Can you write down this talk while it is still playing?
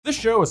This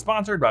show is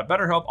sponsored by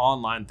BetterHelp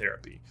Online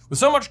Therapy. With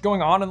so much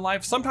going on in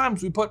life,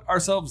 sometimes we put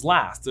ourselves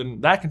last,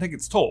 and that can take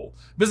its toll.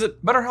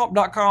 Visit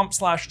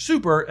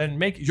BetterHelp.com/super and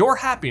make your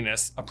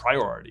happiness a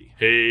priority.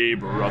 Hey,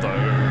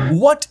 brother.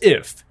 What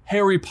if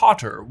Harry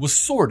Potter was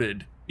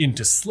sorted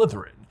into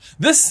Slytherin?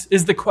 This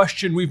is the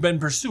question we've been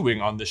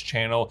pursuing on this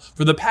channel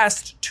for the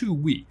past 2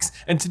 weeks,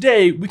 and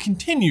today we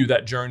continue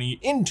that journey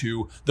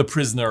into The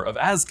Prisoner of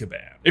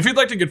Azkaban. If you'd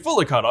like to get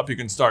fully caught up, you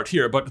can start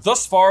here, but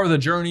thus far the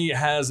journey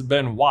has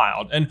been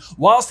wild, and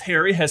whilst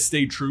Harry has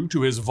stayed true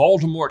to his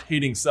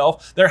Voldemort-hating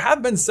self, there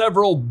have been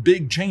several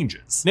big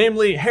changes.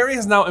 Namely, Harry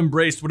has now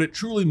embraced what it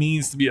truly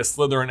means to be a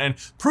Slytherin and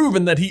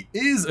proven that he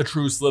is a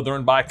true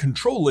Slytherin by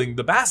controlling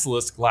the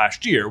Basilisk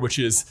last year, which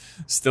is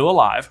still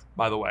alive,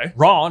 by the way.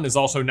 Ron is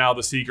also now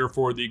the seeker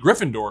for the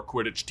Gryffindor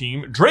Quidditch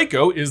team.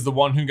 Draco is the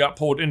one who got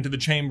pulled into the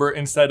chamber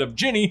instead of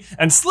Ginny,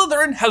 and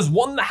Slytherin has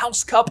won the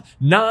House Cup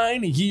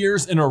 9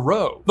 years in a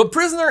row. The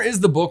Prisoner is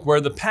the book where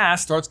the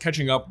past starts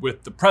catching up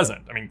with the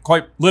present. I mean,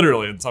 quite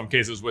literally in some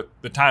cases with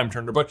the Time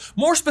Turner, but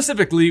more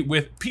specifically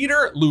with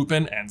Peter,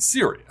 Lupin, and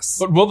Sirius.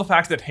 But will the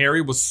fact that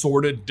Harry was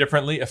sorted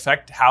differently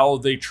affect how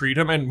they treat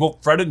him, and will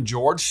Fred and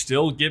George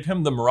still give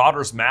him the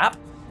Marauders map?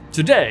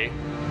 Today,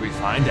 we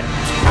find out.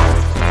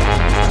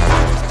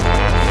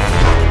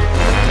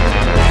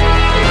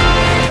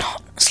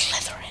 Not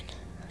Slytherin.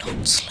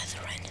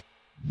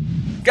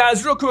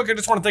 Guys, real quick, I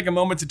just want to take a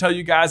moment to tell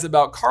you guys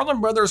about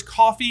Carlin Brothers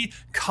Coffee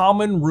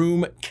Common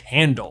Room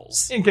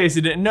Candles. In case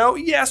you didn't know,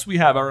 yes, we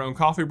have our own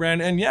coffee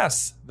brand, and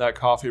yes, that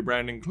coffee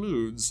brand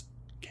includes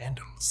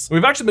candles.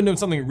 We've actually been doing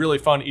something really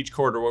fun each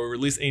quarter where we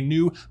release a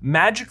new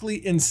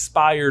magically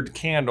inspired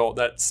candle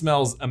that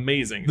smells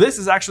amazing. This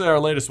is actually our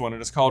latest one, and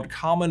it's called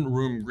Common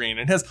Room Green.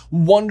 It has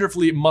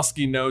wonderfully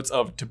musky notes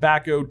of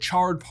tobacco,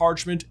 charred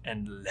parchment,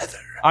 and leather.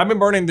 I've been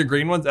burning the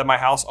green ones at my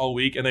house all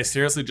week, and they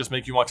seriously just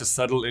make you want to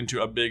settle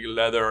into a big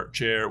leather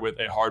chair with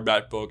a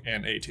hardback book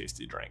and a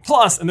tasty drink.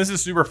 Plus, and this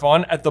is super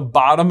fun, at the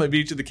bottom of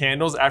each of the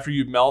candles, after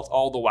you melt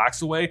all the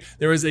wax away,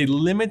 there is a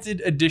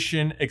limited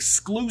edition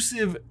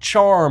exclusive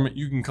charm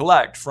you can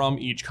collect from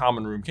each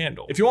Common Room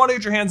candle. If you want to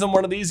get your hands on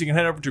one of these, you can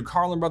head over to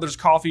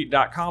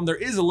carlinbrotherscoffee.com. There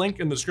is a link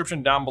in the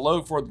description down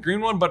below for the green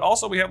one, but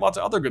also we have lots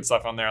of other good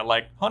stuff on there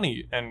like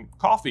honey and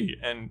coffee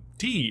and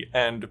tea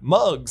and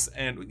mugs,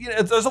 and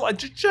there's a lot.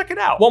 Just check it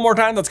out. One more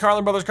time, that's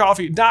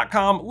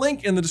carlinbrotherscoffee.com.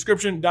 Link in the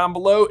description down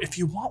below. If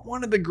you want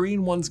one of the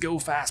green ones, go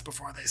fast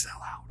before they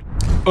sell out.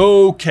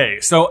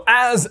 Okay, so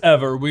as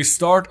ever, we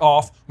start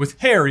off with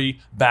Harry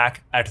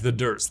back at the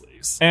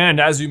Dursleys. And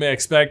as you may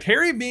expect,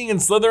 Harry being in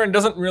Slytherin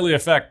doesn't really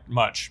affect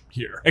much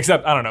here.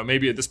 Except, I don't know,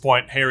 maybe at this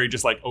point, Harry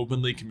just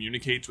openly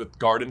communicates with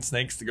garden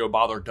snakes to go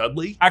bother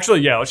Dudley.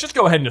 Actually, yeah, let's just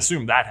go ahead and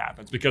assume that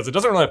happens because it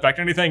doesn't really affect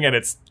anything and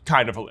it's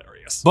kind of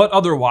hilarious. But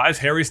otherwise,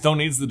 Harry still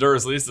needs the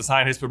Dursleys to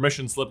sign his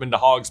permission slip into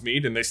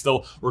Hogsmeade, and they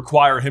still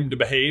require him to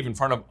behave in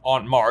front of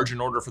Aunt Marge in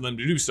order for them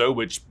to do so,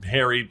 which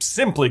Harry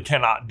simply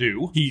cannot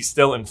do. He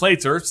still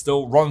inflates her,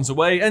 still runs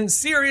away, and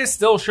Sirius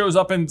still shows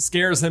up and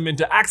scares him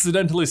into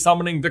accidentally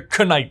summoning the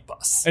Knight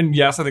Bus. And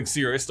yes, I think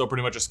Sirius still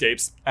pretty much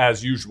escapes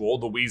as usual.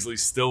 The Weasleys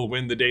still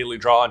win the daily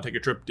draw and take a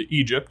trip to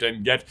Egypt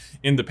and get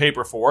in the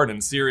paper for it,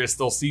 and Sirius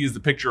still sees the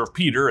picture of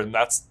Peter, and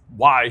that's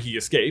why he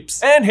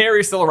escapes. And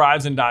Harry still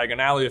arrives in Diagon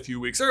Alley a few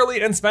weeks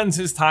early and spends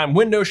his time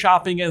window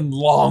shopping and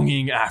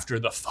longing after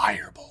the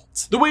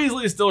firebolt. The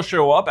Weasleys still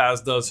show up,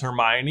 as does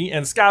Hermione,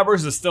 and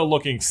Scabbers is still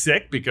looking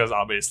sick because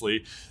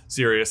obviously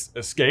Sirius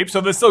escaped, so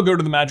they still go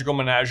to the Magical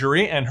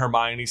Menagerie and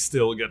Hermione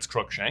still gets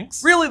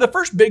Crookshanks. Really, the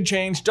first big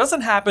change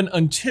doesn't happen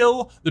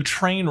until the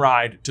train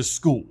ride to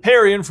school.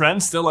 Harry and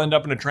friends still end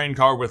up in a train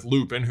car with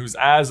Lupin, who's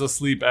as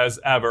asleep as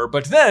ever,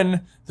 but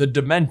then the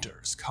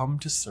Dementors come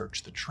to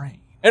search the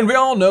train. And we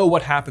all know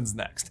what happens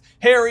next.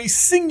 Harry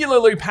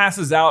singularly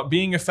passes out,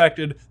 being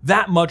affected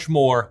that much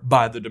more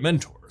by the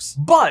Dementors.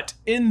 But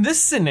in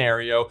this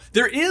scenario,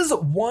 there is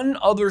one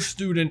other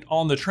student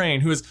on the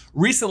train who has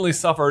recently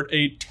suffered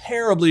a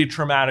terribly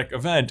traumatic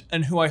event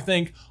and who I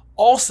think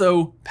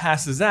also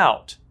passes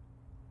out.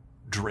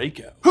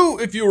 Draco, who,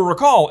 if you will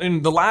recall,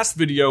 in the last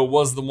video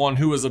was the one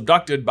who was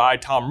abducted by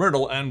Tom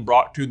Riddle and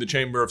brought to the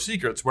Chamber of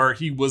Secrets, where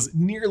he was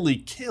nearly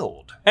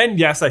killed. And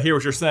yes, I hear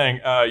what you're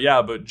saying.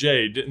 Yeah, but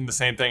Jay, didn't the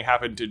same thing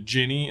happen to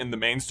Ginny in the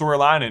main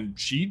storyline and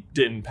she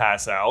didn't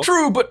pass out?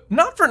 True, but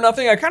not for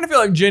nothing. I kind of feel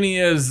like Ginny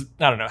is,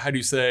 I don't know, how do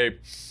you say,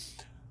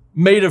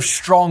 made of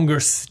stronger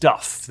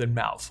stuff than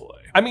Malfoy.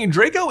 I mean,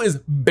 Draco is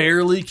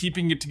barely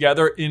keeping it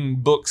together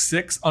in book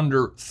 6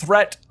 under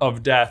threat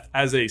of death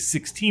as a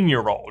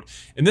 16-year-old.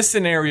 In this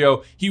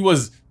scenario, he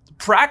was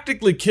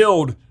practically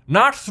killed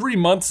not 3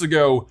 months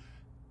ago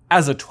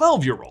as a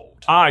 12-year-old.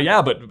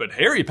 Yeah, but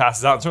Harry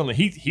passes out, and certainly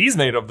he's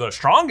made of the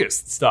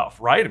strongest stuff,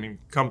 right? I mean,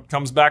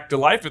 comes back to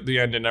life at the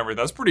end and everything.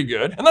 That's pretty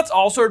good. And that's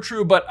also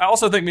true, but I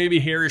also think maybe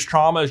Harry's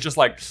trauma is just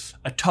like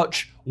a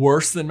touch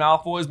worse than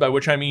Malfoy's, by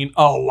which I mean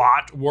a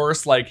lot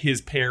worse. Like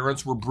his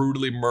parents were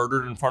brutally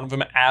murdered in front of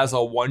him as a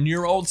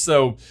 1-year-old.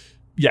 So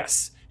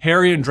yes,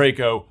 Harry and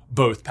Draco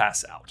both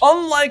pass out.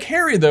 Unlike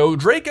Harry though,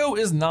 Draco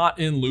is not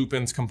in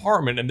Lupin's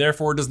compartment and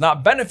therefore does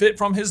not benefit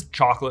from his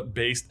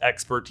chocolate-based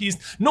expertise,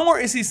 nor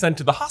is he sent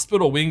to the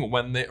hospital wing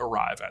when they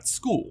arrive at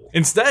school.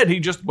 Instead, he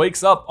just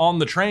wakes up on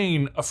the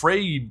train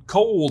afraid,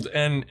 cold,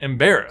 and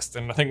embarrassed.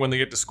 And I think when they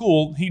get to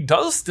school, he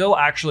does still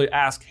actually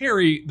ask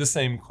Harry the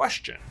same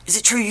question. Is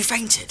it true you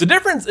fainted? The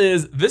difference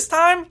is this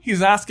time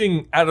he's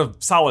asking out of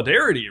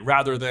solidarity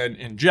rather than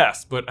in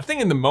jest, but I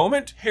think in the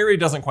moment, Harry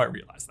doesn't quite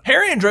realize that.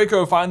 Harry and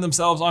Draco find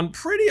themselves on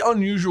pretty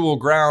unusual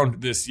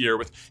ground this year,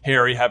 with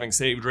Harry having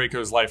saved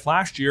Draco's life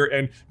last year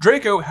and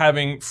Draco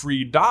having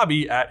freed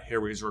Dobby at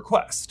Harry's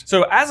request.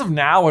 So as of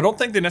now, I don't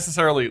think they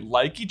necessarily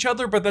like each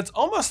other, but that's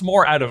almost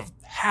more out of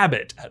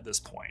habit at this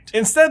point.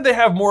 Instead, they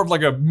have more of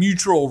like a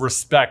mutual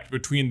respect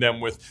between them,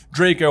 with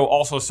Draco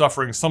also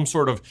suffering some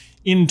sort of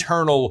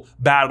internal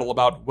battle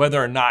about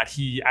whether or not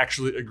he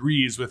actually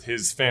agrees with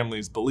his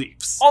family's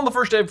beliefs. On the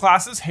first day of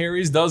classes,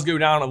 Harry's does go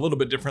down a little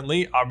bit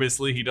differently.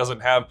 Obviously, he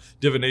doesn't have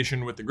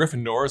divination with the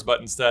Gryffindors,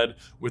 but instead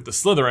with the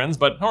Slytherins,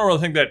 but I don't really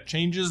think that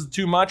changes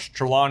too much.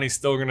 Trelawney's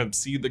still gonna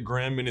see the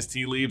Grim in his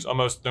tea leaves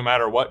almost no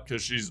matter what,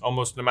 because she's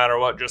almost no matter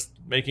what just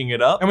making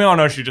it up. And we all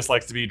know she just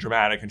likes to be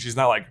dramatic, and she's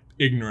not like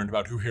ignorant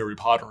about who Harry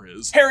Potter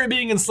is. Harry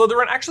being in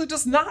Slytherin actually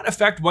does not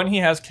affect when he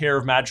has care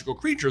of magical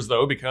creatures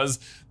though, because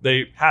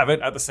they have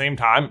it at the same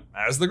time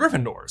as the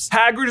Gryffindors.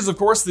 Hagrid is of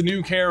course the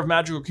new care of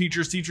magical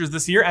creatures teachers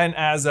this year, and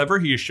as ever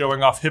he is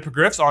showing off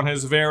hippogriffs on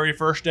his very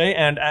first day,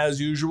 and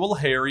as usual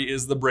Harry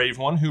is the brave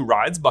one who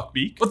rides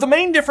Buckbeak. But the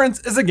main difference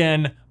is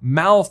again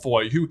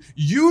Malfoy, who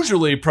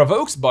usually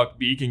provokes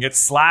Buckbeak and gets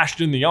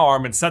slashed in the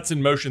arm and sets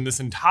in motion this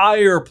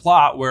entire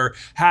plot where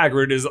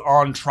Hagrid is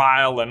on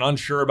trial and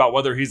unsure about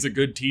whether he's a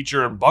good teacher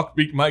and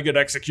Buckbeak might get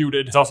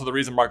executed. It's also the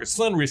reason Marcus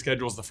Flynn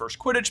reschedules the first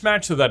Quidditch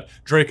match so that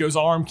Draco's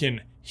arm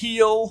can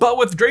heal. But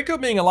with Draco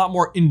being a lot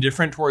more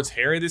indifferent towards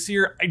Harry this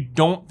year, I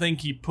don't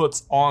think he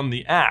puts on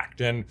the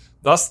act, and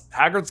thus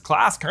Hagrid's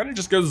class kind of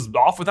just goes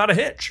off without a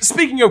hitch.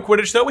 Speaking of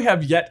Quidditch though, we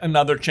have yet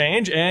another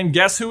change, and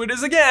guess who it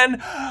is again?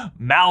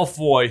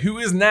 Malfoy, who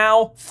is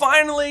now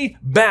finally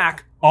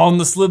back on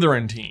the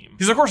Slytherin team.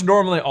 He's of course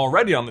normally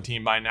already on the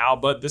team by now,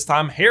 but this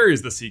time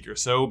Harry's the seeker,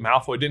 so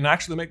Malfoy didn't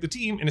actually make the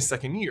team in his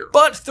second year.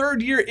 But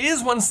third year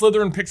is when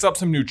Slytherin picks up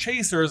some new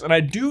chasers, and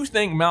I do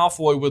think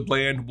Malfoy would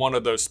land one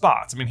of those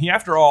spots. I mean, he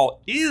after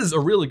all is a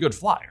really good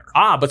flyer.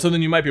 But so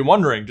then you might be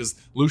wondering,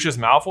 does Lucius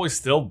Malfoy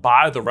still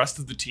buy the rest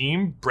of the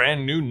team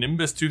brand new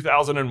Nimbus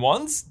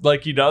 2001s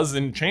like he does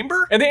in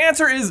Chamber? And the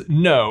answer is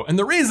no, and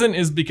the reason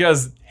is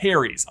because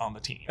Harry's on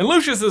the team. And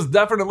Lucius is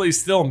definitely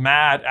still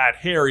mad at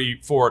Harry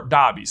for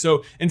Dobby,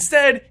 so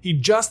instead he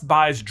just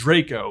buys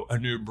Draco a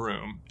new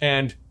broom,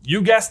 and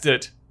you guessed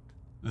it,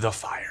 the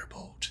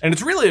Firebolt. And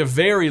it's really a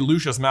very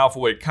Lucius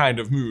Malfoy kind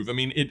of move. I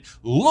mean, it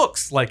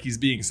looks like he's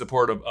being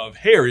supportive of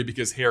Harry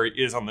because Harry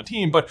is on the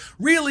team, but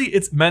really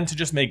it's meant to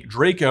just make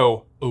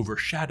Draco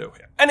overshadow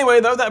him. Anyway,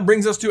 though, that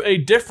brings us to a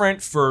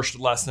different first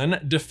lesson,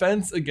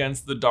 Defense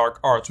Against the Dark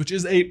Arts, which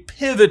is a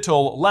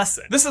pivotal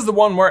lesson. This is the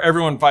one where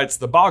everyone fights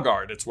the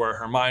Boggart. It's where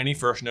Hermione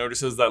first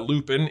notices that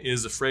Lupin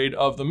is afraid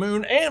of the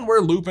moon, and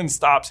where Lupin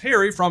stops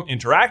Harry from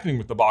interacting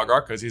with the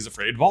Boggart because he's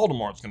afraid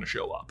Voldemort's going to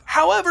show up.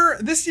 However,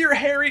 this year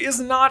Harry is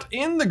not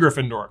in the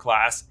Gryffindor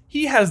class.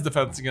 He has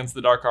Defense Against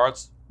the Dark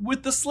Arts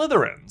with the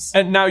Slytherins.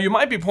 And now you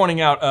might be pointing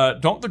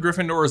out, don't the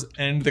Gryffindors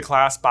end the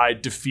class by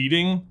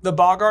defeating the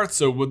Boggart?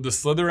 So would the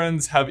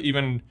Slytherins have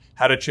even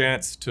had a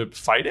chance to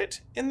fight it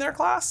in their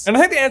class? And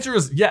I think the answer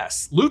is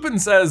yes. Lupin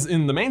says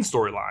in the main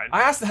storyline,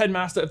 I asked the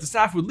headmaster if the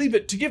staff would leave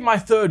it to give my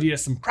third year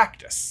some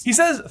practice. He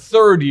says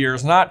third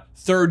years, not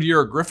third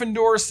year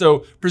Gryffindor,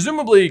 so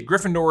presumably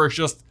Gryffindor is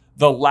just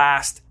the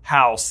last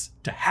house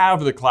to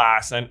have the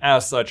class, and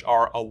as such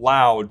are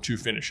allowed to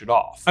finish it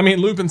off. I mean,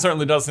 Lupin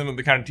certainly does seem like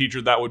the kind of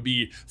teacher that would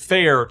be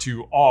fair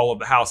to all of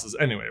the houses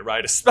anyway,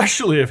 right?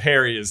 Especially if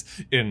Harry is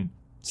in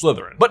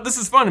Slytherin. But this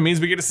is fun. It means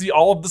we get to see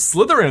all of the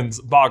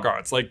Slytherins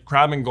Boggarts, like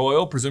Crabbe and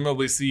Goyle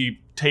presumably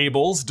see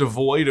tables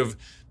devoid of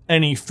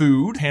any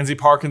food. Tansy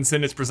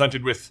Parkinson is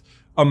presented with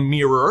a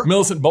mirror.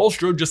 Millicent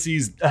Bulstrode just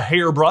sees a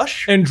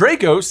hairbrush. And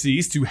Draco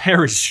sees, to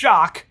Harry's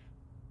shock,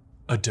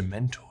 a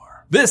Dementor.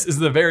 This is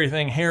the very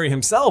thing Harry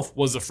himself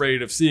was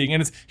afraid of seeing, and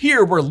it's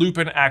here where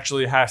Lupin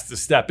actually has to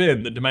step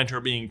in, the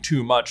Dementor being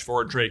too much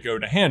for Draco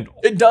to handle.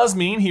 It does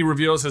mean he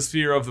reveals his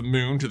fear of the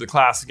moon to the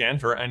class again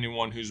for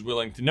anyone who's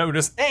willing to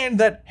notice, and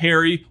that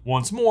Harry,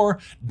 once more,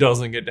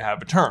 doesn't get to have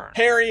a turn.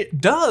 Harry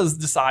does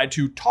decide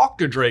to talk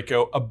to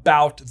Draco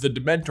about the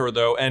Dementor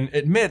though, and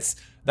admits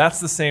that's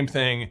the same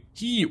thing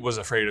he was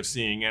afraid of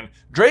seeing, and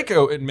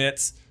Draco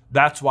admits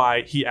that's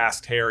why he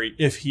asked Harry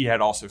if he had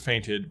also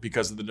fainted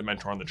because of the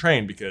Dementor on the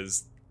train,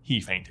 because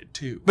he fainted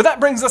too. But that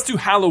brings us to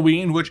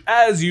Halloween, which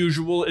as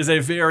usual is a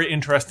very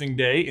interesting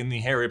day in the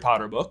Harry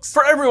Potter books.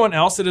 For everyone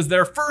else, it is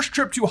their first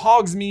trip to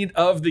Hogsmeade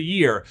of the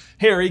year.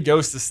 Harry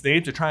goes to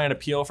Snape to try and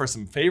appeal for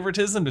some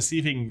favoritism to see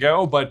if he can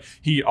go, but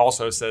he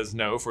also says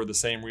no for the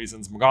same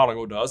reasons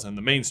McGonagall does in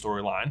the main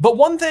storyline. But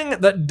one thing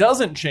that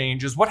doesn't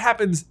change is what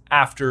happens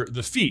after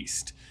the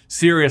feast.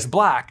 Sirius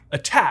Black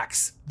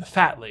attacks the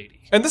fat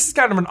lady. And this is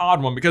kind of an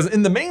odd one because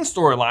in the main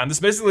storyline, this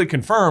basically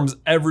confirms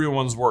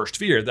everyone's worst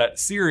fear that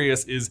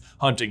Sirius is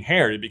hunting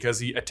Harry because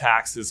he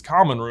attacks his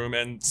common room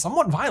and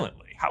somewhat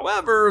violently.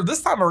 However,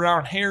 this time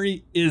around,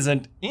 Harry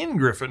isn't in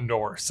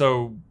Gryffindor,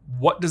 so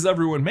what does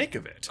everyone make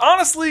of it?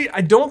 Honestly,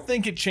 I don't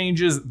think it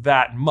changes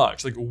that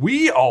much. Like,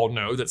 we all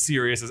know that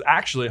Sirius is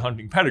actually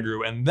hunting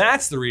Pettigrew, and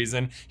that's the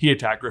reason he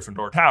attacked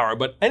Gryffindor Tower,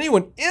 but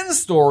anyone in the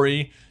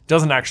story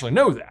doesn't actually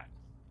know that.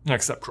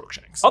 Except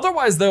Crookshanks.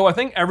 Otherwise, though, I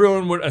think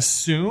everyone would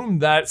assume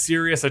that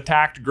Sirius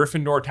attacked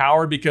Gryffindor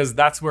Tower because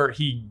that's where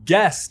he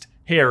guessed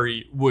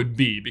Harry would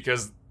be,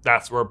 because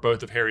that's where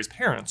both of Harry's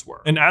parents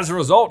were. And as a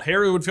result,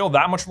 Harry would feel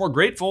that much more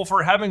grateful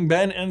for having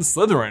been in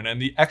Slytherin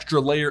and the extra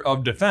layer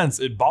of defense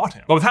it bought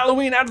him. But with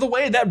Halloween out of the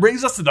way, that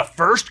brings us to the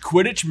first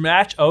Quidditch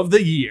match of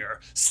the year.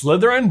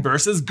 Slytherin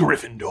versus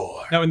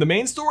Gryffindor. Now in the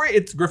main story,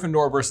 it's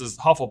Gryffindor versus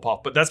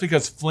Hufflepuff, but that's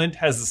because Flint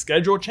has the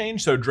schedule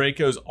change so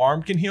Draco's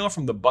arm can heal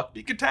from the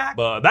Buckbeak attack.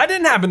 But that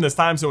didn't happen this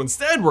time, so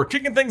instead we're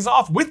kicking things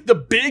off with the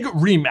big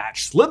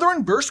rematch.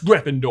 Slytherin versus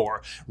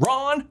Gryffindor.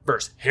 Ron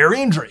versus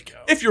Harry and Draco.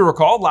 If you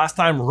recall, last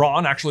time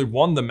Ron actually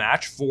won the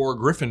match for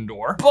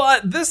Gryffindor,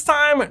 but this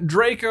time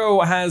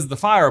Draco has the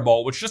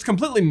fireball, which just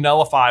completely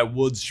nullify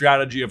Wood's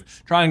strategy of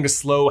trying to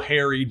slow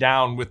Harry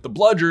down with the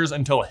bludgers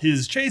until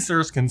his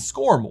chasers can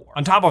score more.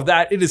 On top of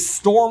that, it is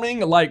storming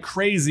like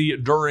crazy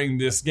during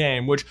this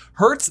game, which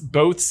hurts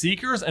both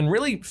Seekers and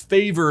really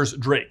favors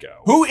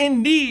Draco, who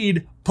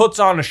indeed puts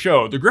on a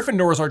show. The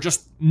Gryffindors are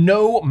just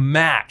no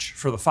match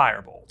for the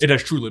Firebolt. It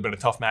has truly been a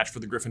tough match for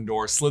the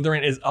Gryffindors.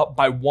 Slytherin is up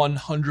by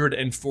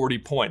 140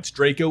 points.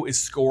 Draco is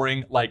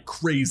scoring like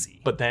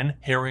crazy. But then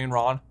Harry and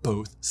Ron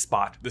both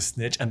spot the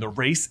snitch and the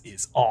race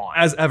is on.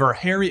 As ever,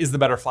 Harry is the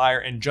better flyer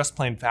and just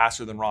plain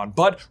faster than Ron,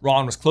 but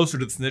Ron was closer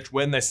to the snitch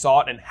when they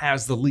saw it and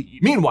has the lead.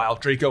 Meanwhile,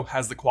 Draco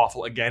has the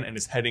quaffle again and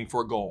is heading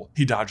for a goal.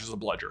 He dodges a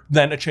bludger,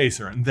 then a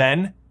chaser, and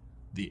then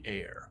the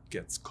air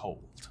gets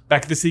cold.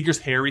 Back at the Seekers,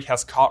 Harry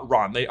has caught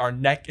Ron. They are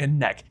neck and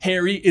neck.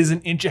 Harry is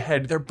an inch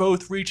ahead. They're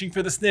both reaching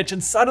for the snitch,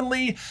 and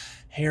suddenly,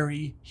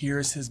 Harry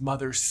hears his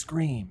mother's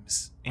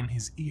screams in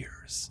his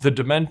ears. The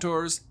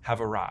Dementors have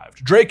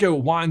arrived. Draco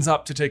winds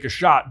up to take a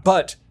shot,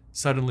 but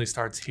suddenly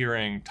starts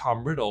hearing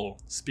Tom Riddle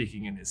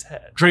speaking in his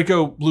head.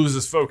 Draco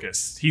loses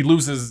focus. He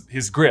loses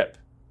his grip.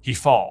 He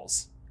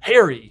falls.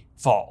 Harry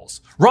falls.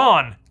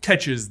 Ron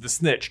catches the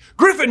snitch.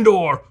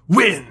 Gryffindor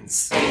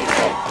wins!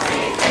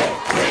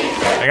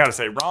 I gotta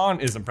say, Ron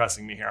is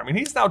impressing me here. I mean,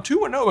 he's now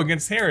 2-0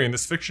 against Harry in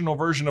this fictional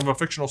version of a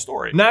fictional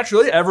story.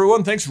 Naturally,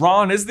 everyone thinks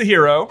Ron is the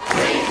hero,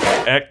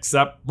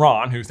 except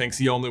Ron, who thinks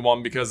he only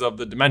won because of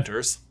the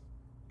Dementors.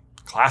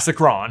 Classic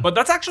Ron. But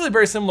that's actually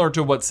very similar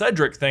to what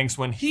Cedric thinks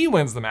when he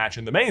wins the match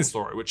in the main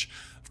story, which,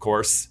 of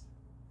course,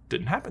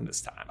 didn't happen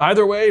this time.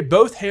 Either way,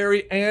 both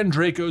Harry and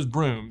Draco's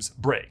brooms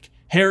break.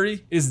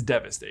 Harry is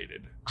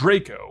devastated.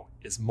 Draco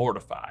is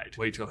mortified.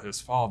 Wait till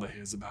his father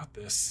hears about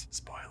this.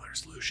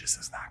 Spoilers, Lucius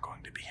is not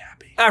going to be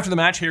happy. After the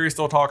match, Harry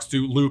still talks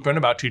to Lupin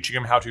about teaching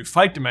him how to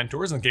fight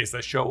Dementors in case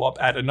they show up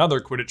at another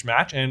Quidditch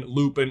match, and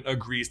Lupin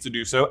agrees to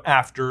do so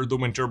after the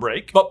winter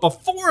break. But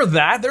before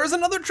that, there's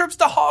another trip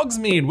to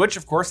Hogsmeade, which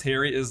of course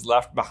Harry is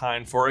left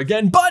behind for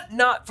again, but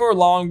not for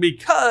long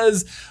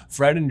because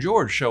Fred and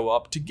George show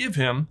up to give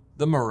him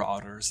the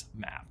Marauders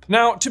map.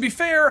 Now, to be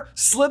fair,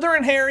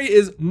 Slytherin Harry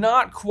is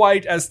not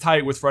quite as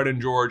tight with Fred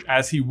and George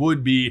as he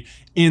would be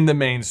in the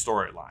main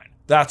storyline.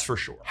 That's for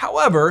sure.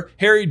 However,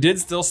 Harry did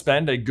still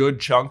spend a good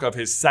chunk of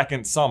his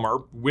second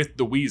summer with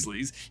the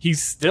Weasleys. He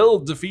still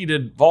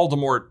defeated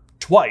Voldemort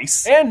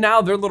twice, and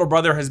now their little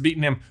brother has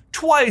beaten him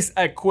twice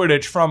at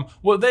Quidditch from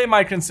what they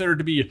might consider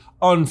to be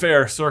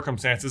unfair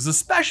circumstances,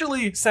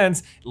 especially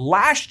since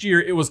last year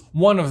it was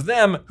one of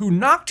them who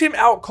knocked him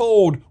out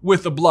cold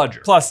with a bludger.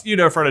 Plus, you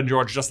know, Fred and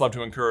George just love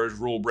to encourage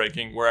rule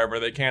breaking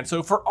wherever they can.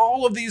 So for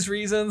all of these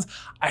reasons,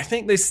 I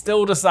think they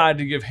still decide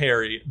to give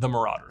Harry the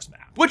Marauders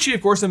map, which he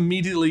of course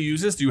immediately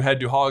uses to head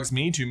to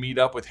Hogsmeade to meet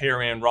up with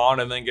Harry and Ron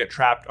and then get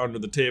trapped under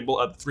the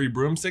table at the Three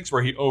Broomsticks,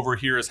 where he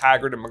overhears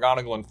Hagrid and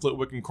McGonagall and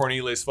Flitwick and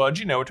Cornelius Fudge,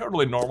 you know, a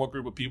totally normal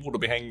group of people to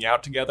be hanging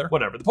out together.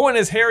 Whatever. The point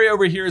is, Harry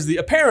overhears the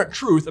apparent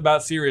truth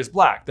about Sirius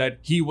Black, that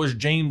he was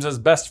James's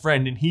best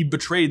friend and he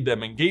betrayed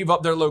them and gave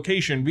up their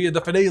location via the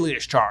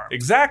Fidelius charm.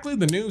 Exactly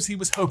the news he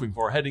was hoping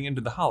for heading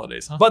into the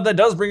holidays, huh? But that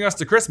does bring us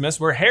to Christmas,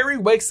 where Harry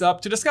wakes up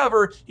to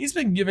discover he's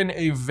been given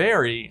a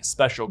very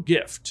special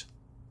gift.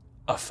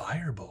 A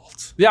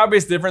firebolt. The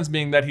obvious difference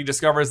being that he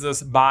discovers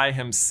this by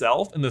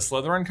himself in the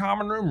Slytherin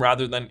common room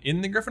rather than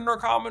in the Gryffindor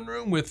common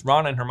room with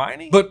Ron and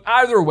Hermione. But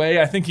either way,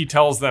 I think he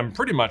tells them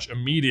pretty much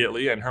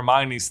immediately, and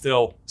Hermione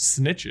still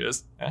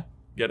snitches.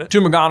 Get it?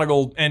 To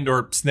McGonagall and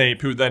or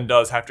Snape, who then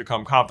does have to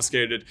come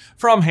confiscated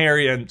from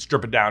Harry and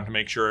strip it down to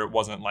make sure it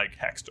wasn't like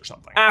hexed or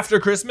something. After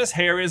Christmas,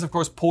 Harry is of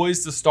course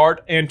poised to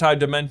start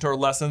anti-Dementor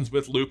lessons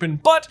with Lupin,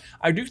 but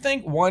I do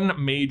think one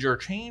major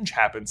change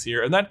happens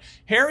here, and that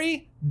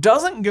Harry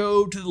doesn't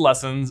go to the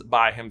lessons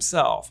by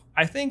himself.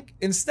 I think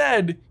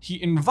instead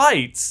he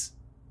invites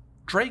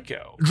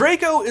Draco.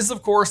 Draco is,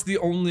 of course, the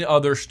only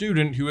other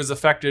student who is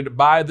affected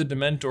by the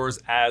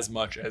Dementors as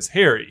much as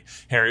Harry.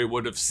 Harry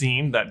would have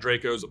seen that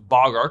Draco's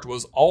Boggart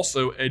was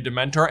also a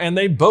Dementor, and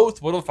they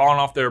both would have fallen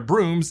off their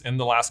brooms in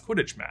the last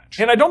Quidditch match.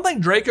 And I don't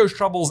think Draco's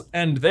troubles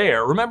end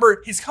there.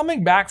 Remember, he's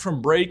coming back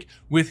from break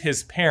with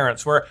his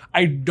parents, where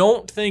I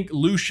don't think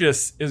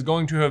Lucius is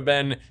going to have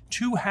been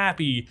too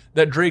happy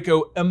that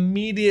Draco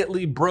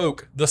immediately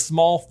broke the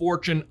small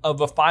fortune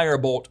of a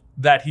firebolt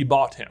that he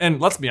bought him. And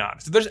let's be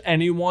honest, if there's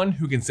anyone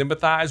who can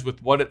sympathize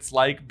with what it's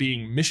like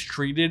being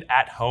mistreated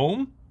at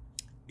home,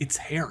 it's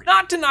Harry.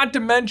 Not to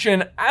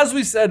mention, as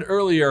we said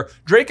earlier,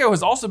 Draco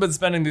has also been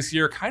spending this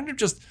year kind of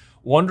just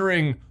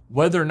wondering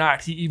whether or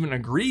not he even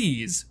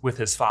agrees with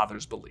his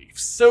father's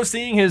beliefs. So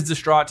seeing his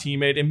distraught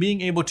teammate and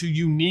being able to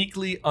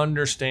uniquely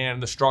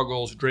understand the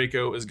struggles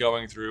Draco is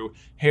going through,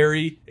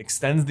 Harry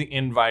extends the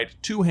invite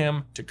to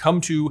him to come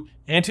to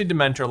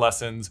Anti-Dementor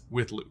lessons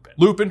with Lupin.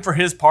 Lupin, for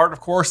his part, of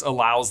course,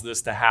 allows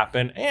this to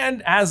happen,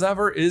 and as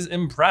ever is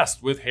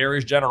impressed with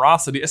Harry's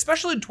generosity,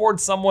 especially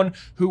towards someone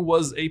who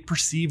was a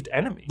perceived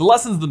enemy. The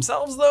lessons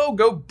themselves, though,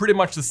 go pretty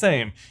much the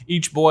same,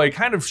 each boy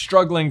kind of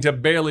struggling to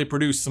barely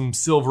produce some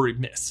silvery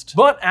mist.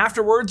 But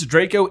afterwards,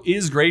 Draco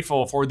is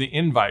grateful for the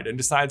invite and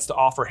decides to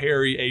offer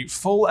Harry a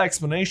full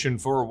explanation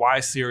for why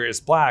Sirius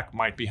Black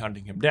might be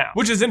hunting him down,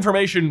 which is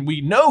information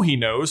we know he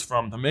knows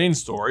from the main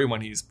story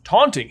when he's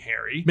taunting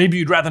Harry. Maybe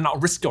you'd rather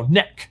not risk your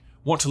neck.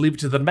 Want to leave it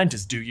to the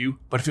Dementors, do you?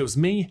 But if it was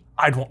me,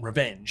 I'd want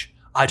revenge.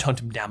 I'd hunt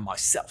him down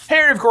myself.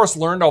 Harry, of course,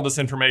 learned all this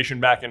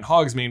information back in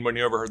Hogsmeade when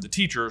he overheard the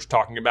teachers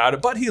talking about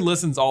it, but he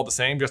listens all the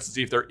same just to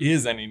see if there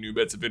is any new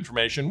bits of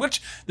information,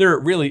 which there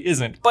really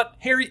isn't. But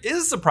Harry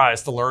is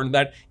surprised to learn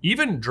that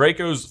even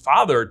Draco's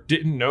father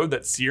didn't know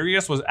that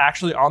Sirius was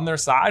actually on their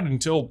side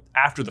until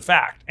after the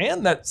fact,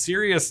 and that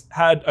Sirius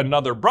had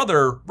another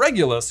brother,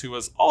 Regulus, who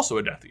was also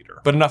a Death Eater.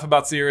 But enough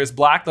about Sirius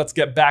Black, let's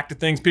get back to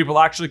things people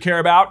actually care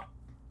about.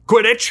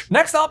 Quidditch!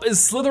 Next up is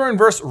Slytherin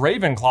vs.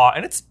 Ravenclaw,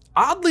 and it's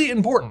oddly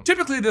important.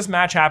 Typically, this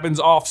match happens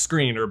off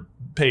screen or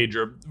page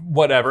or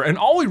whatever, and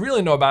all we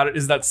really know about it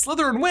is that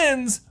Slytherin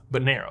wins,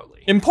 but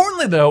narrowly.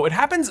 Importantly, though, it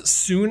happens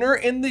sooner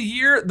in the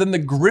year than the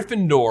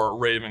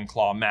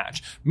Gryffindor-Ravenclaw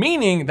match,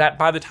 meaning that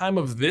by the time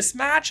of this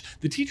match,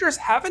 the teachers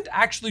haven't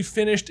actually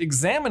finished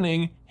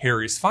examining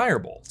Harry's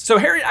firebolt. So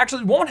Harry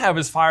actually won't have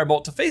his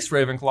firebolt to face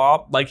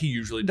Ravenclaw like he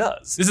usually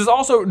does. This is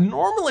also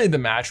normally the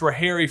match where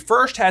Harry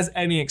first has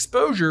any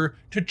exposure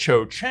to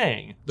Cho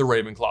Chang, the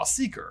Ravenclaw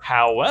Seeker.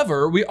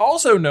 However, we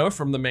also know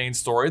from the main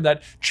story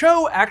that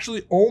Cho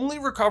actually only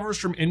recovers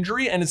from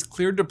injury and is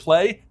cleared to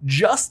play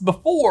just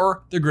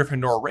before the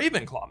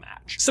Gryffindor-Ravenclaw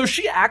match. So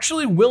she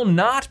actually will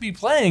not be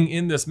playing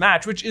in this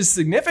match, which is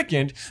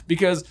significant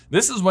because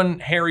this is when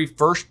Harry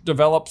first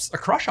develops a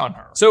crush on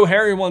her. So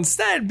Harry will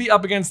instead be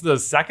up against the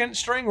second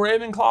string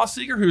Ravenclaw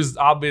Seeker, who's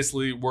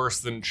obviously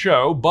worse than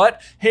Cho,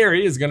 but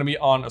Harry is going to be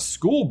on a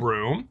school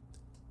broom,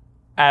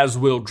 as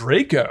will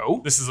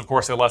Draco. This is, of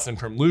course, a lesson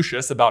from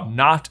Lucius about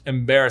not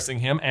embarrassing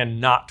him and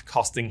not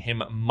costing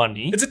him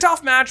money. It's a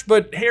tough match,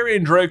 but Harry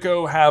and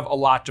Draco have a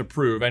lot to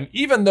prove, and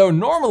even though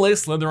normally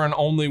Slytherin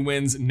only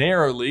wins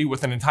narrowly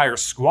with an entire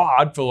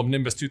squad full of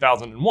Nimbus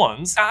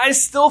 2001s, I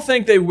still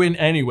think they win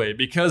anyway,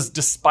 because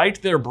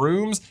despite their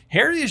brooms,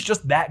 Harry is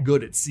just that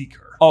good at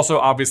Seeker. Also,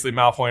 obviously,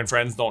 Malfoy and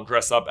friends don't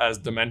dress up as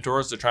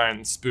Dementors to try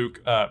and spook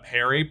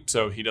Harry,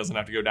 so he doesn't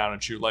have to go down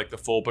and shoot like the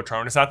full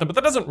Patronus at them, but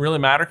that doesn't really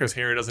matter because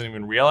Harry doesn't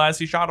even realize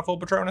he shot a full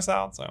Patronus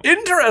out, so.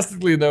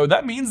 Interestingly, though,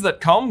 that means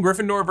that come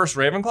Gryffindor versus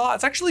Ravenclaw,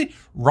 it's actually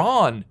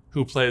Ron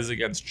who plays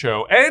against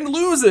Cho, and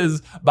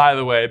loses, by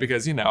the way,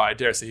 because, you know, I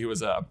dare say he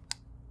was a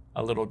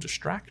little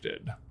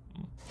distracted.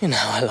 You know,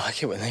 I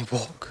like it when they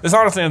walk. This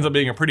honestly ends up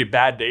being a pretty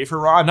bad day for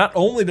Ron. Not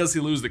only does he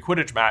lose the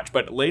Quidditch match,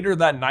 but later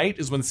that night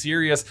is when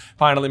Sirius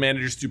finally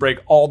manages to break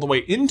all the way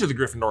into the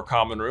Gryffindor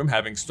common room,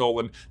 having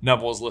stolen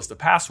Neville's list of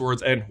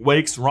passwords, and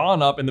wakes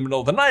Ron up in the middle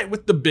of the night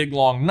with the big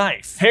long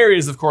knife. Harry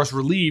is, of course,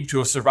 relieved to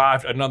have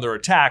survived another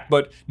attack,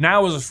 but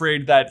now is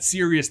afraid that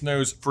Sirius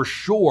knows for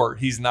sure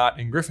he's not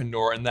in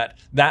Gryffindor and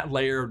that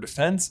layer of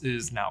defense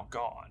is now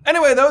gone.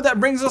 Anyway, though, that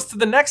brings us to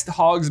the next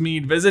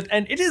Hogsmeade visit,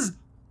 and it is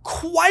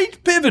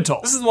quite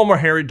pivotal. This is the one where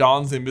Harry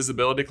dons the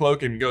invisibility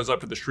cloak and goes up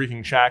to the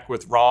Shrieking Shack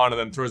with Ron and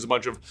then throws a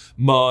bunch of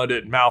mud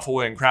at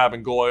Malfoy and Crabbe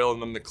and Goyle, and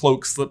then the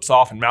cloak slips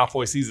off and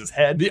Malfoy sees his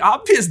head. The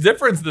obvious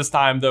difference this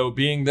time, though,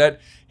 being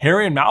that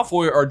Harry and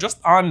Malfoy are just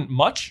on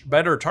much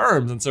better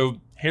terms, and so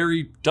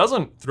Harry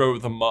doesn't throw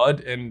the mud,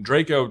 and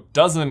Draco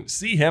doesn't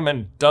see him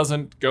and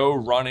doesn't go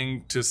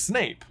running to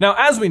Snape. Now,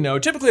 as we know,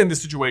 typically in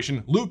this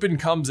situation, Lupin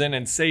comes in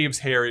and saves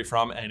Harry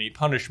from any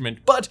punishment,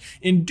 but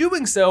in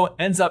doing so,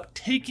 ends up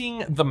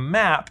taking the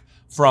map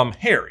from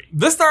Harry.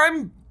 This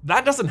time,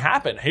 that doesn't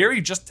happen. Harry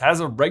just has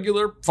a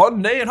regular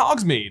fun day at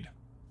Hogsmeade.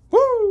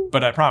 Woo!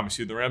 But I promise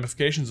you, the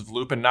ramifications of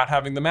Lupin not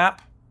having the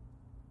map,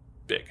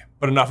 big.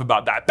 But enough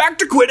about that. Back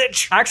to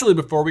Quidditch! Actually,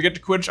 before we get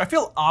to Quidditch, I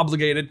feel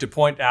obligated to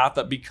point out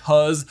that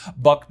because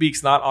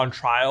Buckbeak's not on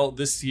trial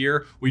this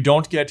year, we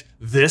don't get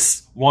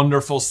this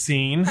wonderful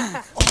scene.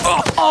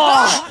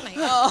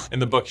 In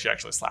the book, she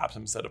actually slaps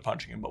him instead of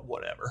punching him, but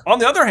whatever. On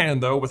the other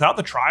hand, though, without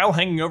the trial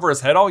hanging over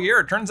his head all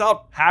year, it turns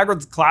out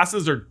Hagrid's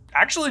classes are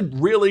actually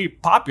really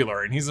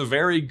popular, and he's a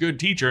very good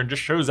teacher and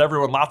just shows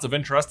everyone lots of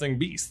interesting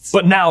beasts.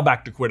 But now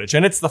back to Quidditch,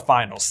 and it's the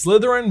final.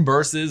 Slytherin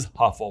versus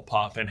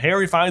Hufflepuff, and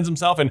Harry finds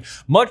himself in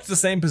much the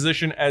same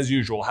position as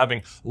usual,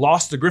 having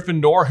lost to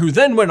Gryffindor, who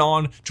then went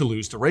on to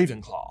lose to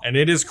Ravenclaw. And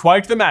it is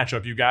quite the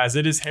matchup, you guys.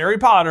 It is Harry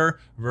Potter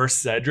versus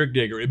Cedric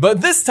Diggory.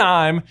 But this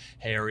time,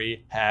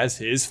 Harry has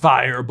his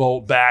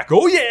firebolt back.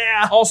 Oh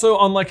yeah! Also,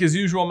 unlike his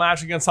usual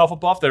match against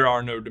Hufflepuff, there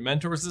are no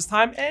Dementors this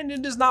time, and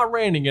it is not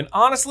raining. And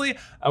honestly,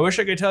 I wish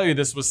I could tell you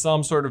this was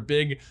some sort of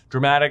big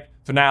dramatic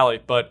finale,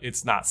 but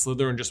it's not.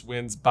 Slytherin just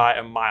wins by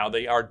a mile.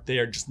 They are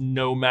just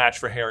no match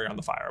for Harry on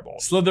the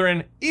firebolt.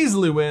 Slytherin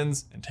easily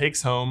wins and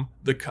takes home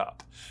the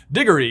cup.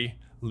 Diggory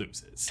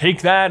loses.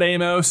 Take that,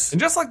 Amos. And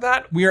just like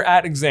that, we are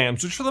at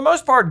exams, which for the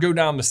most part go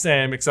down the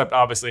same, except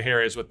obviously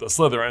Harry is with the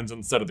Slytherins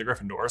instead of the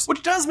Gryffindors.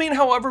 Which does mean,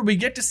 however, we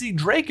get to see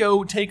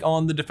Draco take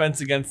on the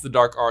Defense Against the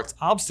Dark Arts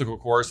obstacle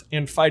course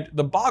and fight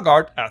the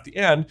Boggart at the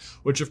end,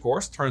 which of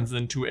course turns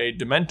into a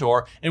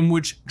Dementor, in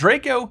which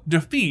Draco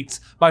defeats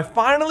by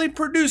finally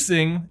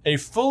producing a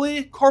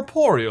fully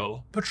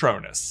corporeal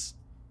Patronus.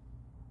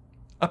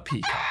 A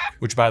peacock.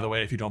 Which, by the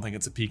way, if you don't think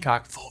it's a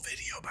peacock, full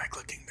video by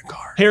clicking the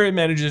card. Harry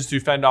manages to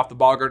fend off the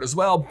Boggart as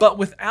well, but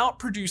without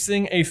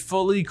producing a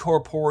fully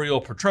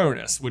corporeal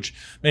Patronus, which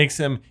makes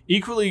him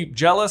equally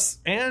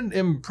jealous and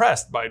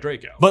impressed by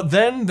Draco. But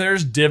then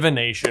there's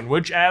divination,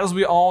 which, as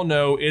we all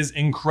know, is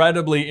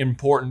incredibly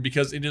important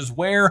because it is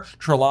where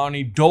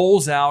Trelawney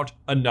doles out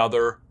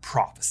another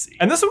prophecy.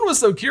 And this one was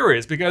so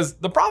curious because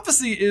the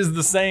prophecy is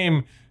the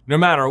same no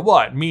matter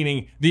what,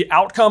 meaning the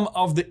outcome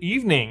of the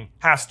evening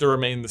has to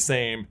remain the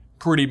same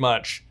pretty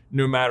much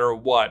no matter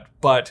what.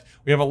 But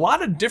we have a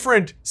lot of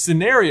different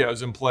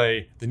scenarios in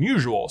play than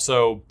usual,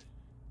 so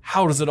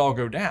how does it all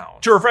go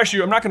down? To refresh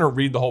you, I'm not going to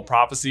read the whole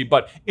prophecy,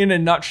 but in a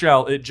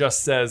nutshell, it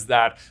just says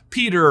that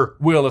Peter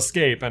will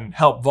escape and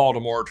help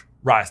Voldemort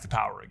rise to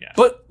power again.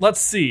 But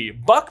let's see,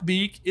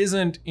 Buckbeak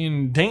isn't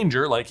in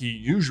danger like he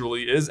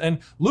usually is, and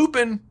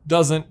Lupin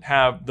doesn't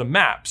have the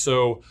map,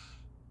 so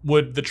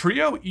would the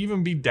trio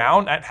even be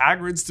down at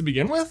Hagrid's to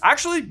begin with?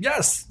 Actually,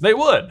 yes, they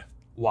would.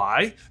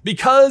 Why?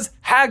 Because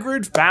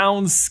Hagrid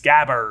found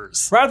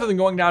Scabbers. Rather than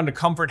going down to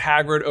comfort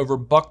Hagrid over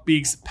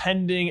Buckbeak's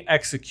pending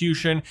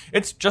execution,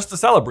 it's just to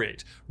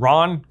celebrate.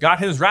 Ron got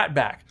his rat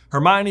back.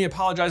 Hermione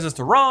apologizes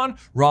to Ron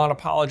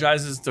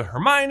apologizes to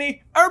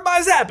Hermione,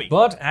 everybody's happy.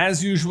 But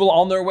as usual,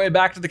 on their way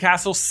back to the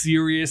castle,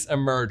 Sirius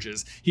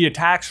emerges. He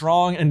attacks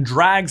Ron and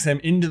drags him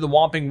into the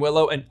Whomping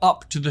Willow and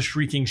up to the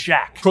Shrieking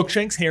Shack.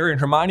 Crookshanks, Harry,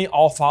 and Hermione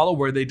all follow,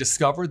 where they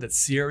discover that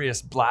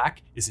Sirius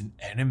Black is an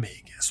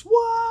Animagus.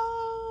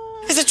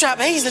 What? He's a trap,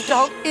 he's a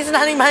dog, he's an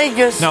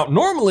Animagus. Now,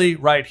 normally,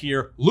 right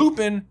here,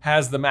 Lupin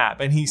has the map,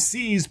 and he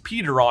sees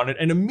Peter on it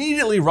and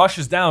immediately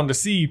rushes down to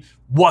see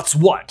what's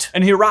what.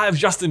 And he arrives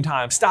just in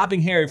time,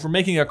 stopping Harry from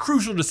making a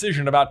crucial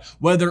decision about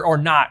whether or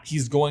not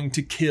he's going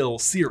to kill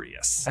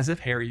Sirius. As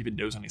if Harry even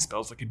knows any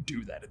spells that could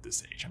do that at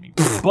this age. I mean,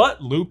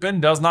 but Lupin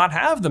does not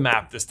have the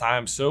map this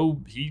time,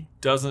 so he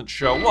doesn't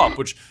show up,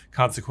 which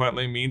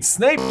consequently means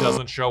Snape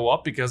doesn't show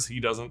up because he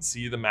doesn't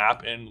see the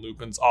map in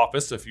Lupin's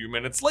office a few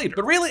minutes later.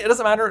 But really, it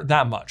doesn't matter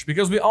that much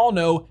because we all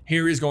know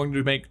Harry is going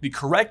to make the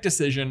correct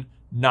decision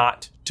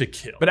not to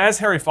kill. But as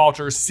Harry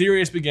falters,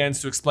 Sirius begins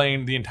to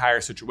explain the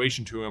entire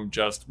situation to him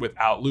just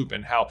without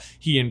Lupin, how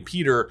he and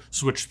Peter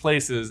switched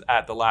places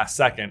at the last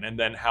second, and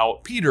then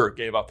how Peter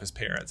gave up his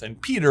parents, and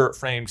Peter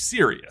framed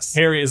Sirius.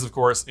 Harry is, of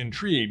course,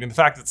 intrigued, and the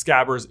fact that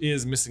Scabbers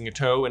is missing a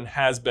toe and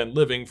has been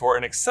living for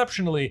an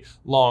exceptionally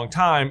long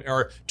time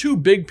are two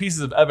big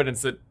pieces of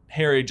evidence that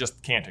Harry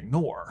just can't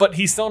ignore. But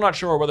he's still not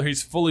sure whether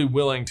he's fully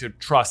willing to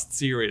trust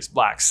Sirius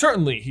Black.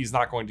 Certainly, he's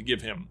not going to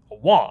give him a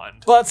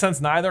wand. But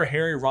since neither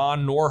Harry,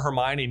 Ron, nor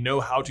Hermione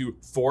know how to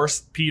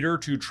force Peter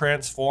to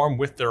transform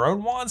with their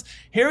own wands,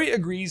 Harry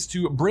agrees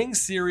to bring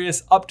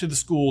Sirius up to the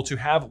school to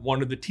have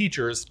one of the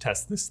teachers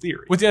test this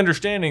theory, with the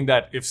understanding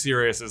that if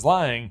Sirius is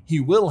lying, he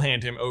will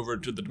hand him over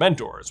to the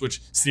Dementors,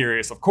 which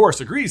Sirius, of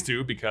course, agrees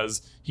to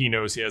because he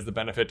knows he has the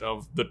benefit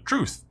of the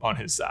truth on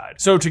his side.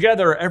 So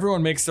together,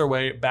 everyone makes their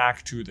way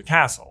back to the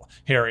castle.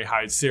 Harry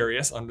hides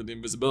Sirius under the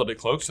invisibility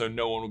cloak so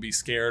no one will be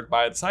scared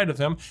by the sight of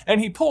him,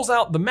 and he pulls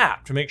out the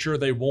map to make sure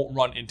they won't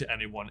run into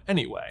anyone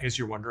anyway. As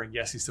you're wondering,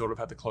 yes, he still would have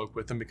had the cloak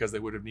with him because they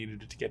would have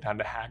needed it to get down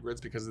to Hagrid's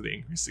because of the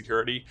increased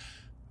security,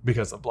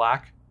 because of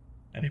Black,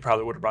 and he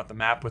probably would have brought the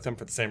map with him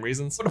for the same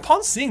reasons. But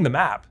upon seeing the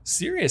map,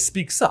 Sirius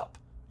speaks up.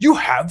 You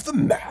have the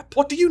map?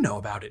 What do you know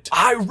about it?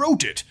 I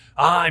wrote it.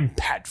 I'm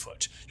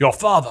Padfoot. Your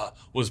father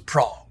was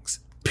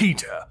Prongs.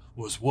 Peter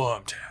was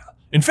Wormtail.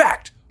 In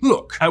fact,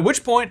 look. At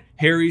which point,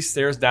 Harry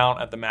stares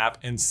down at the map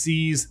and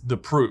sees the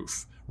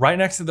proof. Right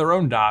next to their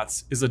own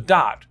dots is a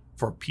dot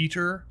for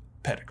Peter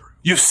Pettigrew.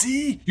 You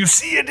see,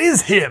 it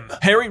is him.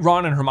 Harry,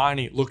 Ron, and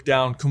Hermione look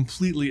down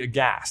completely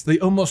aghast. They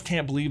almost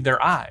can't believe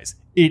their eyes.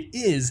 It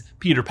is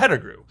Peter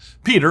Pettigrew.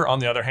 Peter, on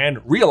the other hand,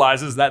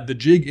 realizes that the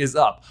jig is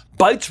up,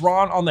 bites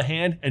Ron on the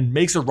hand, and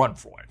makes a run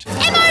for it.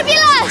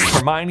 Immobulus!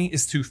 Hermione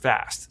is too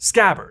fast.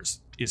 Scabbers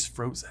is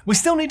frozen. We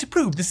still need to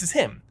prove this is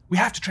him. We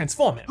have to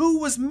transform him. Who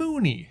was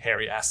Moony?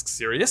 Harry asks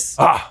Sirius.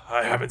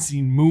 I haven't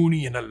seen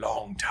Moony in a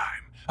long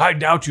time. I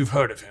doubt you've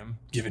heard of him,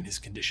 given his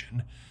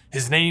condition.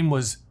 His name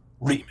was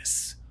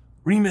Remus.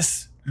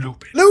 Remus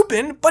Lupin.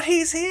 Lupin? But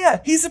he's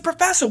here. He's a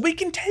professor. We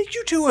can take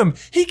you to him.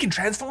 He can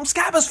transform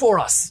Scabbers for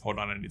us. Hold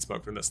on, I need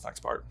smoke for this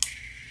next part.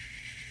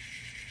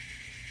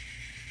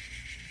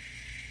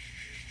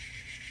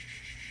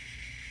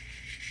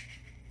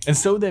 And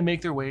so they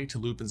make their way to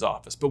Lupin's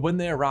office. But when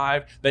they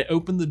arrive, they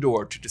open the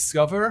door to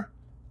discover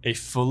a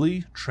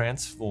fully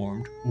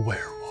transformed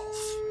werewolf.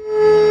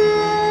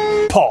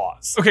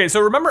 Pause. Okay, so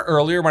remember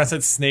earlier when I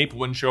said Snape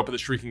wouldn't show up at the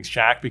Shrieking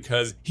Shack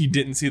because he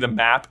didn't see the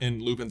map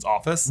in Lupin's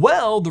office?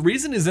 Well, the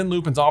reason he's in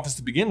Lupin's office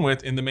to begin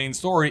with in the main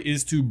story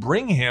is to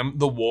bring him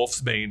the Wolf's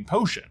Bane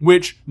potion,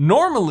 which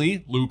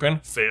normally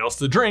Lupin fails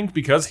to drink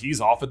because he's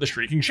off at the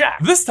Shrieking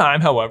Shack. This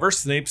time, however,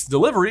 Snape's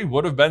delivery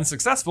would have been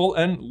successful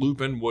and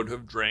Lupin would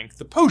have drank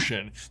the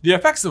potion, the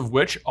effects of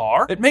which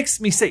are, it makes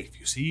me safe,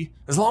 you see,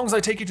 as long as I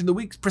take it in the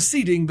weeks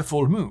preceding the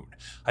full moon.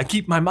 I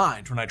keep my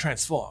mind when I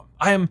transform.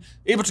 I am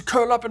able to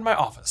curl up in my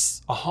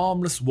office, a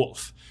harmless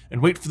wolf,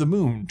 and wait for the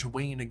moon to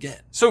wane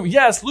again. So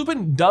yes,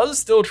 Lupin does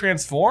still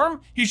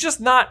transform. He's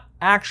just not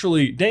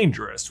actually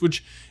dangerous,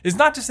 which is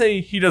not to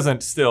say he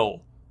doesn't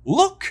still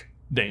look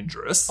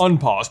dangerous.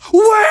 Unpause.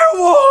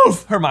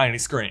 Werewolf! Hermione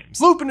screams.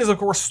 Lupin is of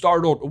course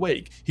startled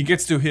awake. He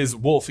gets to his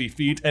wolfy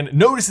feet and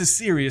notices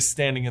Sirius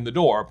standing in the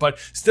door, but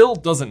still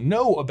doesn't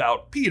know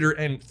about Peter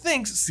and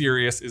thinks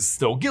Sirius is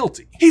still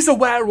guilty. He's a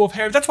werewolf,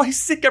 Harry. That's why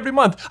he's sick every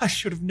month. I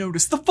should have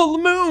noticed the full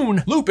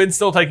moon. Lupin,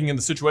 still taking in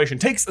the situation,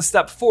 takes a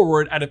step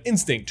forward out of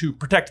instinct to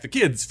protect the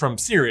kids from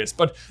Sirius,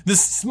 but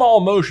this small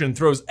motion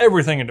throws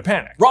everything into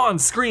panic. Ron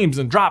screams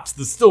and drops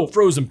the still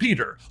frozen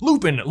Peter.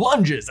 Lupin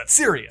lunges at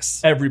Sirius.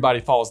 Everybody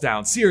falls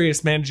down.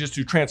 Sirius manages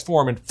to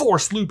transform and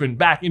force Lupin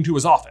back into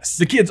his office.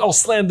 The kids all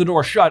slam the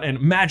door shut and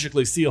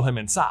magically seal him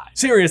inside.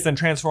 Sirius then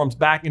transforms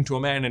back into a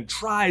man and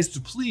tries to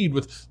plead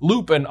with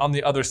Lupin on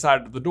the other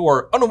side of the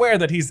door, unaware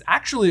that he's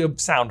actually of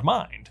sound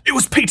mind. It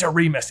was Peter,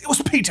 Remus. It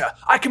was Peter.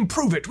 I can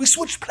prove it. We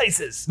switched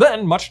places.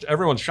 Then, much to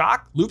everyone's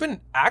shock,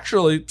 Lupin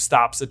actually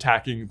stops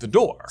attacking the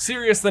door.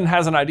 Sirius then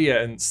has an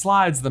idea and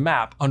slides the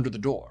map under the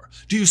door.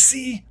 Do you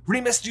see,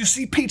 Remus? Do you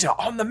see Peter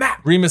on the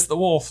map? Remus the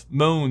wolf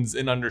moans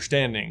in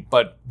understanding,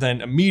 but then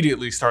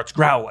immediately starts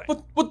growling.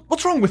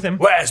 What's wrong with him?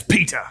 Where's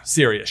Peter?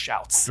 Sirius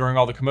shouts. During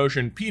all the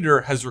commotion,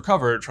 Peter has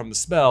recovered from the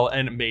spell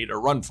and made a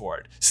run for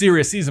it.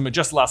 Sirius sees him at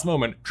just the last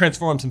moment,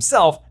 transforms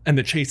himself, and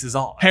the chase is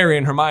on. Harry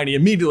and Hermione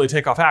immediately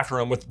take off after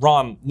him with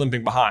Ron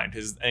limping behind.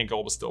 His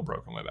ankle was still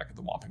broken way back at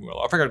the Whomping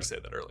Willow. I forgot to say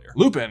that earlier.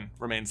 Lupin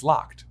remains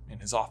locked in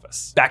his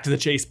office. Back to the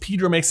chase,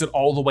 Peter makes it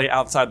all the way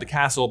outside the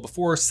castle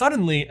before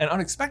suddenly and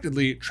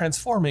unexpectedly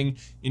transforming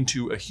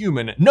into a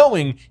human,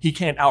 knowing he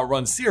can't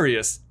outrun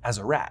Sirius as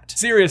a rat.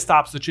 Sirius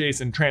stops the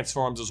chase and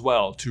transforms as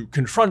well to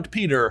confront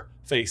Peter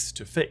face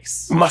to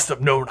face. You must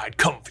have known I'd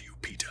come for you,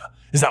 Peter.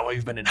 Is that why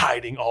you've been in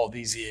hiding all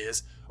these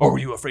years? Or were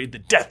you afraid the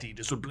Death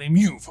Eaters would blame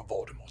you for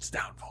Voldemort's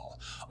downfall?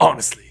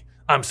 Honestly,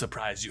 I'm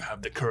surprised you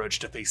have the courage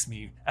to face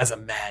me as a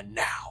man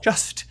now.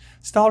 Just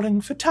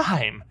stalling for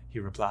time, he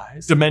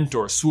replies.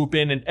 Dementors swoop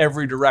in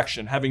every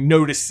direction, having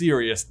noticed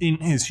Sirius in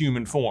his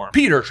human form.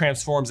 Peter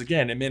transforms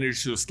again and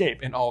manages to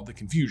escape in all of the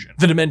confusion.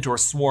 The Dementors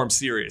swarm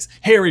Sirius.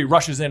 Harry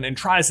rushes in and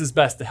tries his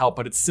best to help,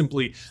 but it's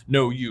simply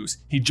no use.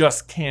 He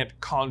just can't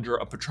conjure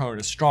a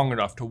Patronus strong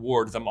enough to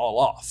ward them all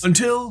off.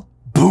 Until,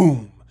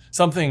 boom,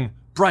 something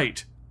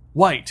bright,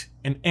 white,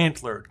 and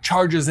antlered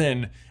charges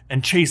in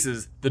and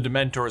chases the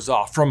Dementors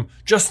off from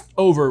just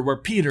over where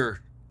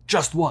Peter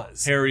just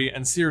was. Harry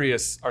and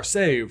Sirius are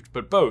saved,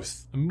 but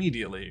both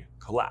immediately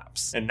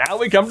collapse. And now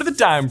we come to the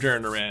time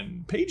turner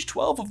in page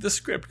 12 of the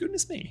script.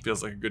 Goodness me.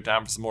 Feels like a good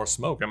time for some more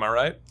smoke, am I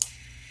right?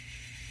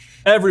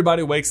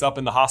 Everybody wakes up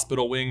in the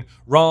hospital wing.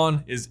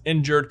 Ron is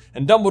injured,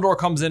 and Dumbledore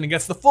comes in and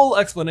gets the full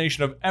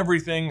explanation of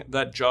everything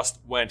that just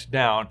went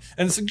down,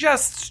 and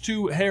suggests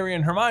to Harry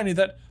and Hermione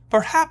that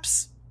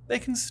perhaps they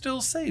can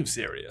still save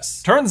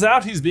Sirius. Turns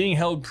out he's being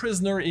held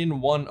prisoner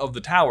in one of the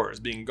towers,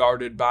 being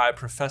guarded by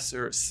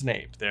Professor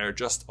Snape. They're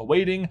just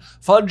awaiting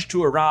Fudge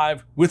to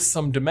arrive with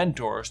some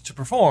Dementors to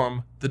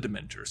perform the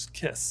Dementor's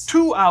kiss.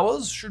 2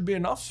 hours should be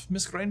enough,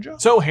 Miss Granger.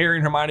 So Harry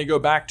and Hermione go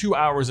back 2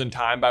 hours in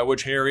time, by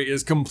which Harry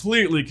is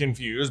completely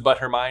confused, but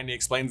Hermione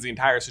explains the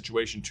entire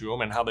situation to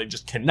him and how they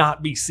just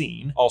cannot be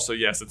seen. Also,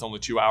 yes, it's only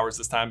 2 hours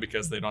this time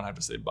because they don't have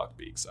to say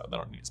Buckbeak, so they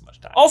don't need as much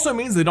time. Also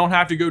means they don't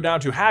have to go down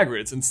to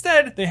Hagrid's.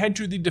 Instead, they head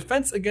to the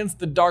Defense Against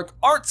the Dark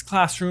Arts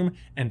classroom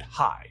and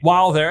hide.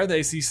 While there,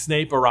 they see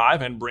Snape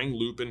arrive and bring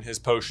Lupin his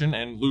potion,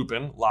 and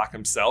Lupin lock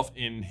himself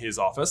in his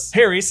office.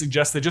 Harry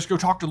suggests they just go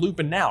talk to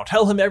Lupin now,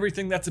 tell him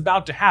everything that's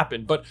about to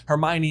happen, but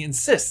Hermione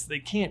insists they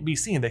can't be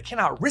seen, they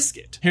cannot risk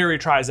it. Harry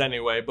tries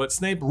anyway, but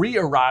Snape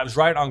re-arrives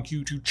right on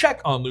cue to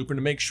check on Lupin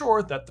to make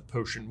sure that the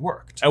potion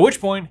worked. At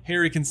which point,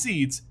 Harry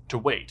concedes to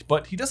wait,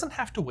 but he doesn't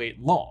have to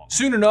wait long.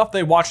 Soon enough,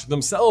 they watch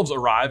themselves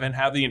arrive and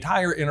have the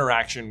entire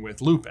interaction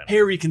with Lupin.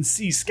 Harry can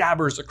see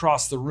Scabbers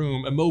across the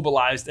room,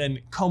 immobilized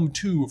and come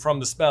to from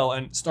the spell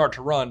and start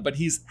to run, but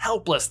he's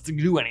helpless to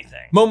do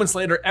anything. Moments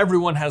later,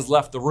 everyone has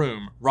left the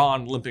room,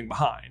 Ron limping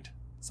behind.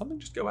 Something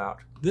just go out.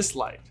 This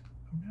light.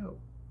 Oh no.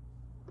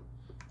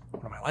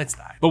 One of my lights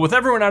died. But with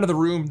everyone out of the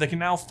room, they can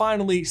now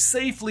finally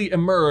safely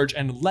emerge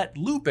and let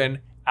Lupin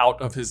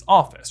out of his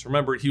office.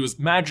 Remember, he was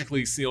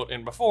magically sealed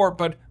in before,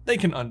 but they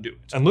can undo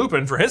it. And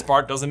Lupin, for his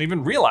part, doesn't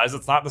even realize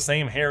it's not the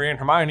same Harry and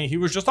Hermione he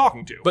was just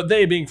talking to. But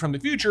they, being from the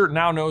future,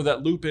 now know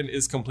that Lupin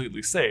is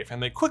completely safe,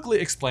 and they quickly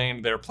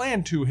explain their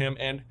plan to him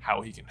and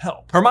how he can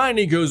help.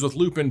 Hermione goes with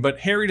Lupin,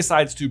 but Harry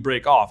decides to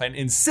break off and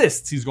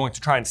insists he's going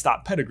to try and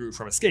stop Pettigrew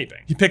from escaping.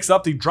 He picks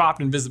up the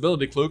dropped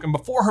invisibility cloak, and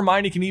before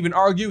Hermione can even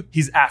argue,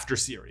 he's after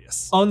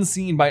Sirius.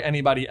 Unseen by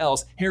anybody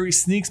else, Harry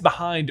sneaks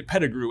behind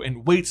Pettigrew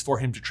and waits for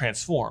him to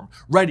transform,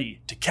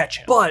 ready to catch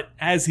him. But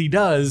as he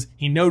does,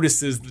 he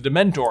notices the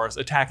Dementors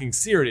attacking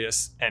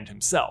Sirius and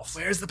himself.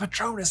 Where's the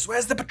Patronus?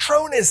 Where's the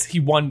Patronus?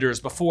 He wonders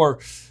before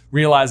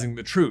realizing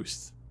the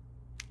truth.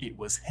 It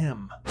was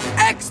him.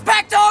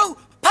 Expecto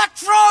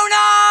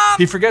Patronum!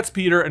 He forgets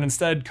Peter and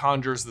instead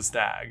conjures the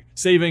stag,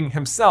 saving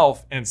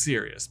himself and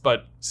Sirius,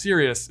 but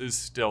Sirius is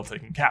still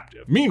taken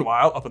captive.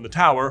 Meanwhile, up in the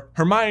tower,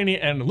 Hermione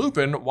and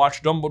Lupin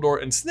watch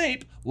Dumbledore and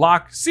Snape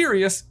lock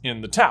Sirius in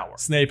the tower.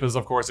 Snape is,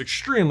 of course,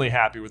 extremely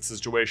happy with the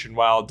situation,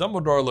 while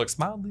Dumbledore looks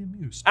mildly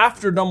amused.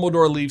 After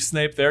Dumbledore leaves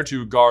Snape there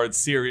to guard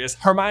Sirius,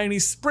 Hermione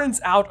sprints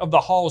out of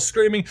the hall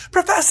screaming,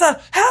 "Professor,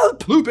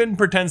 help!" Lupin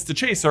pretends to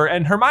chase her,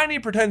 and Hermione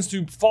pretends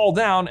to fall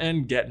down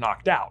and get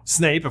knocked out.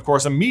 Snape, of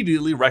course,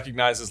 immediately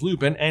recognizes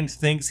Lupin and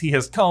thinks he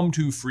has come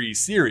to free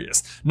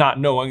Sirius, not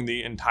knowing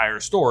the entire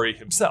story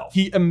himself.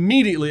 He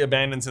immediately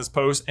abandons his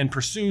post and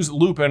pursues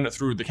Lupin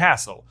through the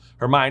castle.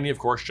 Hermione, of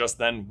course, just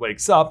then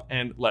wakes up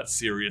and lets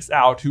Sirius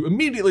out, who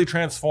immediately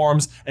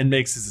transforms and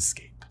makes his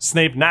escape.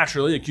 Snape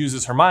naturally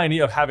accuses Hermione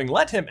of having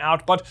let him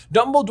out, but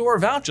Dumbledore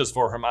vouches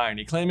for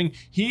Hermione, claiming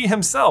he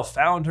himself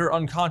found her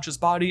unconscious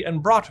body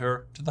and brought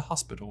her to the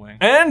hospital wing.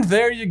 And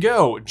there you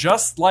go.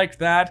 Just like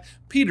that,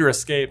 Peter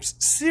escapes,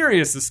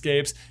 Sirius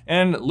escapes,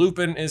 and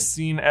Lupin is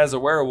seen as a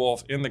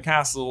werewolf in the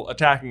castle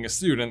attacking a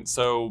student,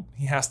 so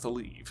he has to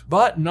leave.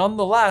 But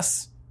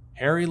nonetheless,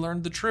 Harry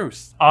learned the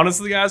truth.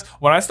 Honestly, guys,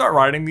 when I start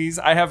writing these,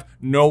 I have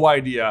no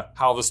idea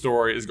how the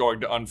story is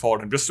going to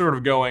unfold. I'm just sort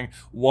of going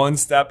one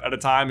step at a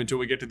time until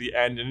we get to the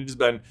end, and it's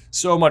been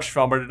so much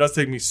fun, but it does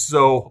take me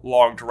so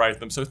long to write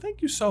them. So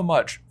thank you so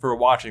much for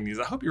watching these.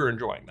 I hope you're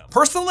enjoying them.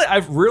 Personally,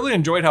 I've really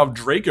enjoyed how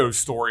Draco's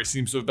story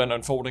seems to have been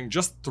unfolding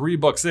just 3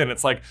 books in.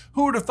 It's like,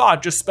 who would have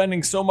thought just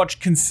spending so much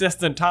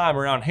consistent time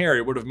around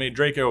Harry would have made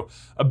Draco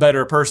a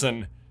better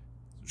person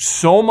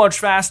so much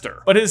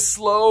faster. But his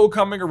slow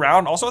coming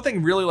around also, I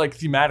think, really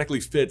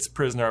thematically fits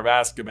Prisoner of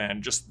Azkaban,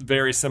 just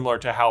very similar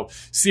to how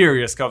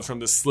Sirius comes from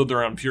this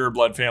Slytherin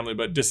pureblood family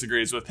but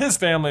disagrees with his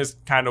family is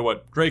kind of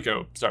what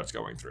Draco starts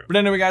going through. But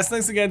anyway, guys,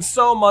 thanks again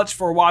so much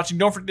for watching.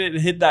 Don't forget to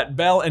hit that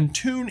bell and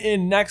tune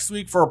in next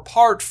week for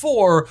part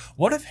 4,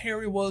 What If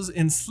Harry Was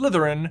in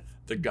Slytherin,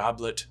 the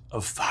Goblet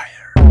of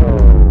Fire.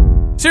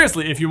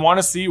 Seriously, if you want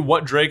to see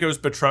what Draco's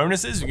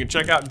Patronus is, you can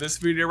check out this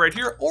video right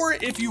here. Or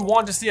if you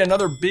want to see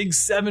another big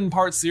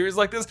 7-part series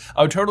like this,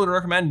 I would totally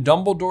recommend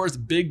Dumbledore's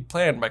Big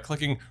Plan by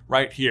clicking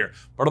right here.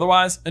 But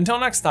otherwise, until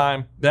next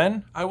time,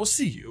 then I will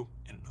see you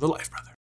in another life, brother.